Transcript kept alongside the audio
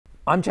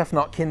I'm Geoff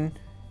Notkin,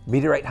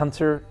 meteorite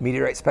hunter,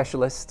 meteorite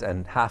specialist,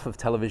 and half of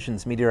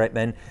television's Meteorite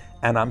Men,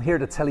 and I'm here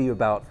to tell you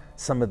about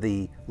some of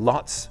the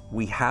lots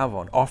we have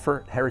on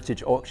offer at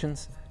Heritage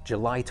Auctions,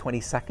 July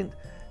 22nd,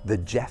 the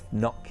Geoff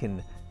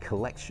Notkin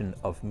Collection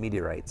of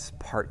Meteorites,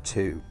 Part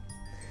 2.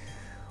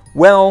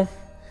 Well,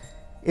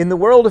 in the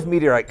world of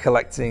meteorite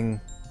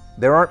collecting,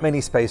 there aren't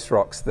many space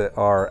rocks that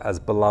are as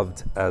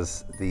beloved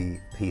as the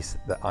piece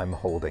that I'm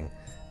holding.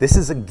 This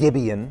is a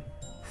Gibeon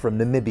from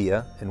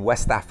Namibia in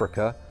West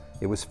Africa.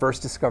 It was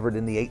first discovered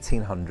in the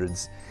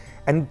 1800s.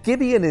 And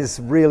Gibeon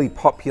is really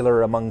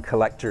popular among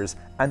collectors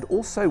and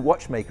also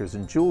watchmakers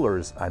and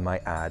jewelers, I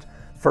might add,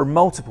 for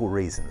multiple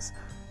reasons.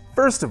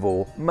 First of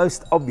all,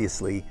 most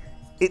obviously,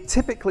 it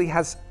typically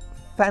has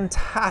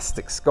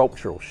fantastic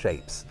sculptural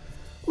shapes.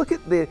 Look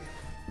at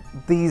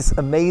these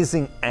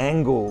amazing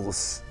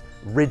angles,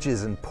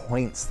 ridges and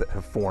points that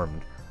have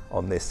formed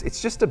on this.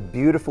 It's just a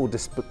beautiful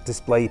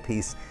display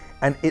piece,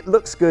 and it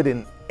looks good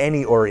in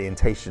any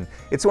orientation.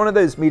 It's one of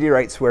those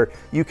meteorites where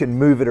you can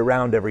move it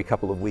around every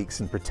couple of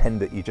weeks and pretend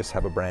that you just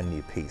have a brand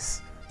new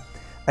piece.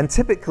 And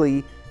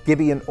typically,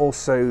 Gibeon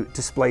also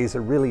displays a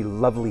really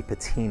lovely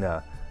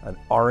patina, an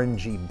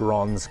orangey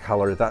bronze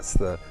color. That's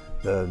the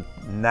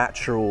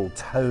natural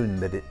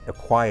tone that it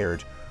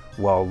acquired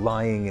while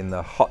lying in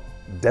the hot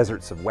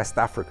deserts of West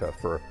Africa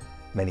for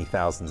many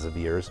thousands of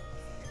years.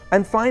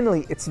 And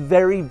finally, it's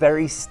very,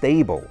 very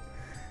stable.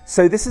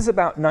 So this is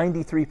about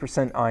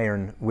 93%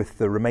 iron, with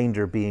the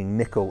remainder being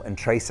nickel and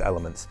trace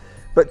elements.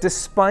 But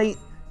despite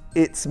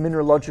its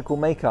mineralogical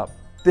makeup,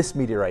 this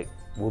meteorite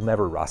will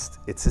never rust.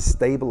 It's as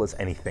stable as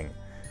anything,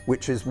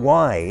 which is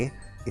why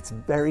it's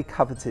very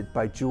coveted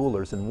by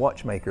jewelers and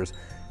watchmakers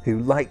who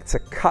like to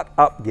cut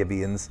up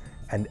Gibeons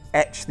and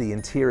etch the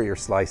interior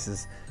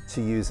slices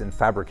to use in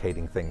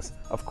fabricating things.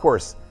 Of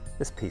course,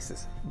 this piece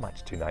is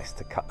much too nice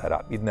to cut that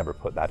up. You'd never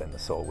put that in the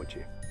soul, would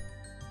you?